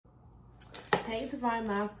Hey, Divine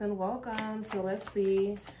Masculine, welcome. So let's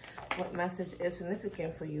see what message is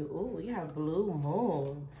significant for you. Ooh, we have Blue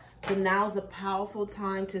Moon. So now's a powerful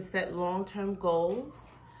time to set long-term goals.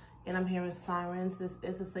 And I'm hearing sirens. This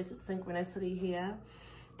is a synchronicity here.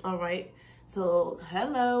 All right. So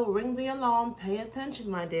hello, ring the alarm. Pay attention,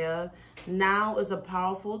 my dear. Now is a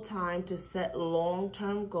powerful time to set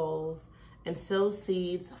long-term goals and sow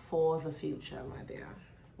seeds for the future, my dear.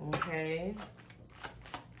 Okay.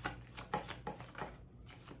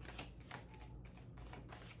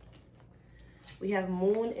 We have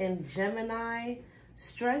Moon in Gemini.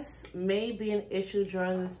 Stress may be an issue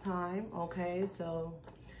during this time, okay? So,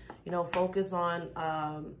 you know, focus on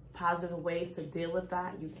positive ways to deal with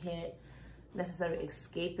that. You can't necessarily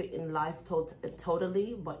escape it in life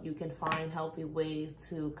totally, but you can find healthy ways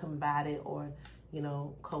to combat it or, you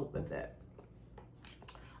know, cope with it.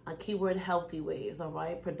 A keyword, healthy ways, all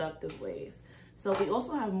right? Productive ways. So we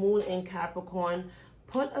also have Moon in Capricorn.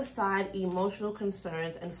 Put aside emotional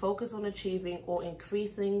concerns and focus on achieving or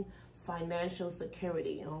increasing financial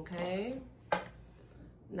security, okay?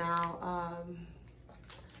 Now,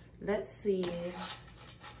 let's see.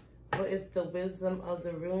 What is the wisdom of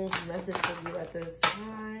the room's message for you at this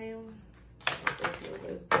time? What is your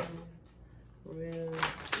wisdom room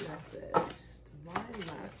message? Divine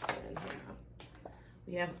Masculine here.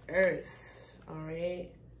 We have Earth, all right?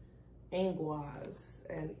 Inguas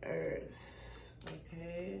and Earth.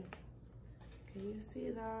 Okay, can you see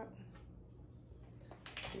that?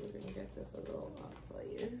 See if we can get this a little up for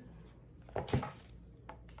you.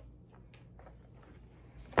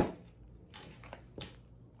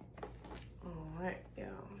 All right, yeah,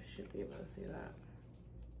 I should be able to see that.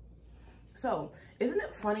 So, isn't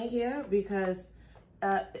it funny here? Because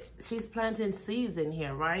she's planting seeds in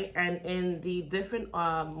here, right? And in the different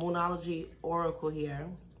Moonology oracle here,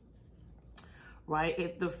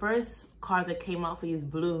 right? The first card that came out for you is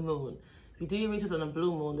Blue Moon. If you do your research on a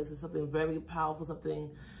Blue Moon, this is something very powerful,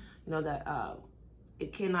 something, you know, that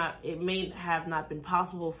it may have not been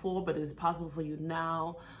possible before, but it is possible for you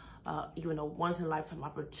now. You know, once in a lifetime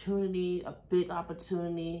opportunity, a big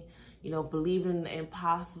opportunity, you know, believe in the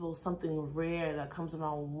impossible, something rare that comes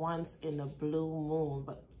around once in a blue moon,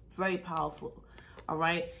 but very powerful. All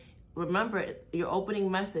right. Remember, your opening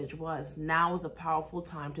message was, now is a powerful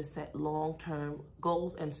time to set long-term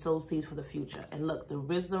goals and sow seeds for the future. And look, the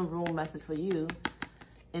wisdom room message for you,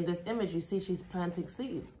 in this image, you see she's planting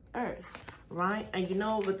seeds, Earth, right? And you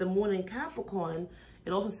know, with the Moon in Capricorn,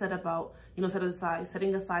 it also said about, you know,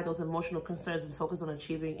 setting aside those emotional concerns and focus on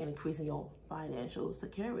achieving and increasing your financial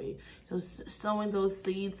security. So sowing those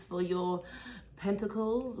seeds for your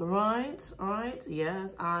pentacles, right? All right,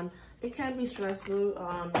 yes. And it can be stressful.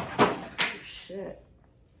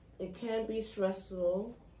 It can be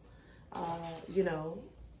stressful. You know,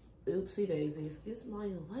 oopsie daisy. Excuse my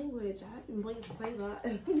language. I haven't wanted to say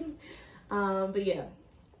that. But yeah,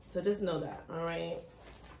 so just know that, all right?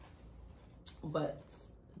 But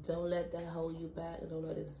don't let that hold you back. Don't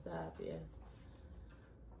let it stop you.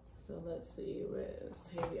 So let's see.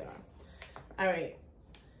 Here we are. All right.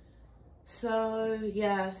 So,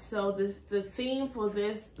 yeah, so the theme for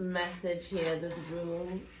this message here, this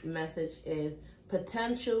room message is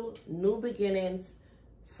potential, new beginnings,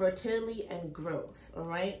 fertility, and growth, all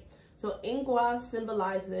right? So, Ingwa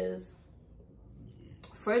symbolizes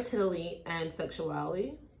fertility and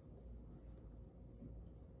sexuality.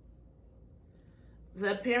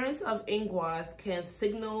 The appearance of Ingwas can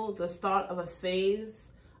signal the start of a phase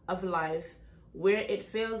of life where it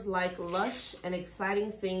feels like lush and exciting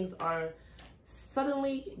things are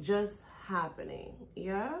suddenly just happening.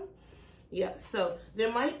 Yeah, so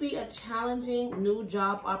there might be a challenging new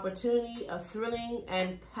job opportunity, a thrilling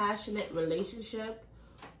and passionate relationship,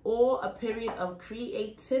 or a period of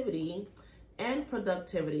creativity and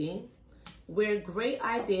productivity where great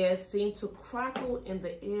ideas seem to crackle in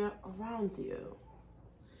the air around you.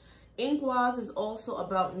 Ingwas is also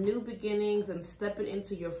about new beginnings and stepping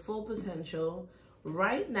into your full potential.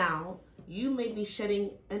 Right now, you may be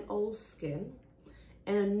shedding an old skin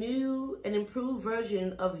and a new and improved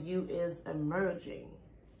version of you is emerging.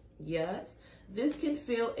 Yes, this can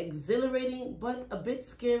feel exhilarating, but a bit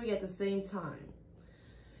scary at the same time.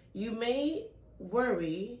 You may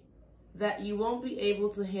worry that you won't be able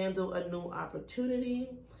to handle a new opportunity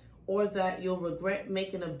or that you'll regret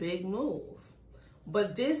making a big move.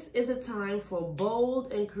 But this is a time for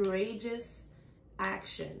bold and courageous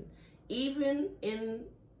action, even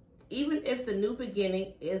if the new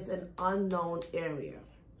beginning is an unknown area.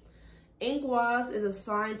 Ingwas is a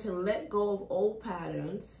sign to let go of old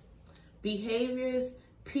patterns, behaviors,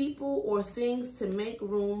 people, or things to make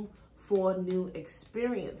room for new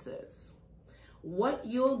experiences. What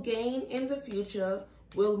you'll gain in the future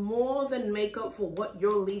will more than make up for what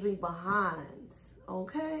you're leaving behind,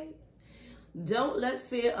 okay? Don't let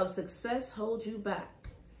fear of success hold you back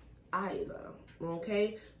either,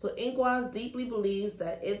 okay? So Ingwas deeply believes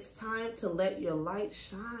that it's time to let your light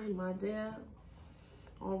shine, my dear.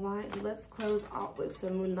 All right, so let's close out with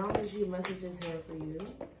some Moonology messages here for you.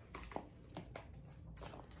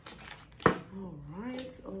 All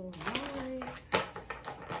right, all right.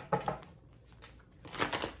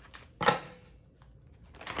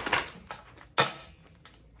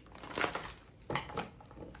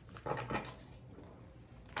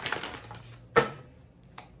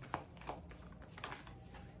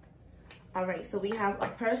 All right, so we have a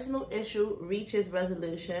personal issue reaches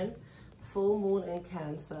resolution, full moon in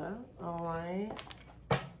Cancer, all right.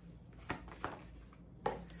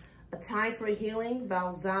 A time for healing,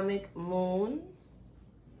 balsamic moon.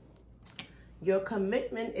 Your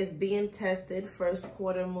commitment is being tested, first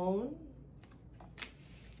quarter moon.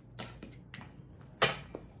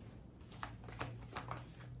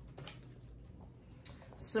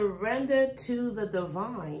 Surrender to the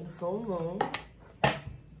divine, full moon.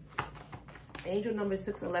 Angel number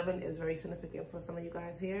 611 is very significant for some of you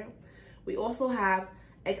guys here. We also have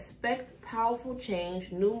expect powerful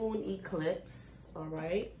change, new moon eclipse, all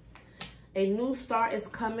right. A new star is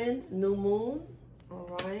coming, new moon, all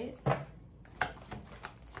right.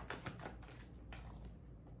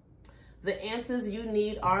 The answers you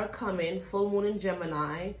need are coming, full moon in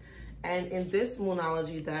Gemini. And in this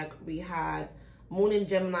Moonology deck, we had moon in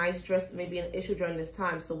Gemini, stress may be an issue during this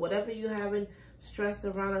time. So whatever you haven't stressed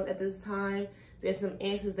around at this time, there's some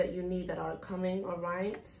answers that you need that are coming, all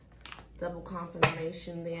right? Double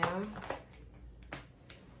confirmation there.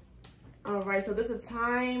 All right, so this is a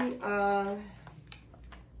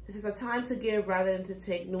time to give rather than to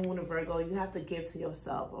take, new moon in Virgo. You have to give to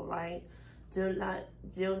yourself, all right? Don't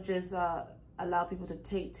just allow people to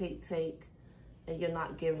take, and you're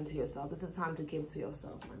not giving to yourself. This is time to give to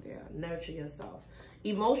yourself, my dear. Nurture yourself.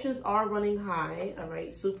 Emotions are running high, all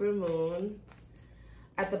right? Super moon.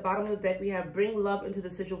 At the bottom of the deck, we have bring love into the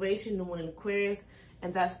situation, new moon in Aquarius,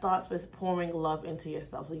 and that starts with pouring love into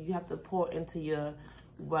yourself. So you have to pour into your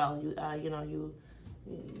well. You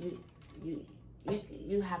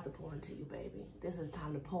have to pour into you, baby. This is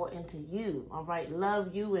time to pour into you, all right?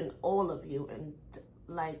 Love you and all of you, and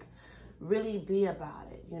like really be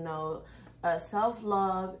about it. You know,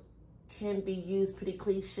 self-love can be used pretty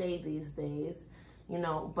cliche these days, you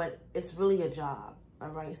know, but it's really a job. All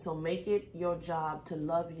right, so make it your job to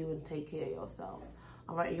love you and take care of yourself.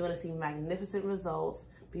 All right, you're going to see magnificent results.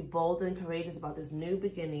 Be bold and courageous about this new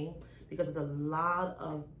beginning, because there's a lot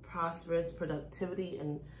of prosperous productivity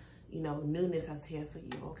and, you know, newness that's here for you,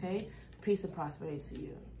 okay? Peace and prosperity to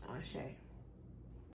you. Ashe.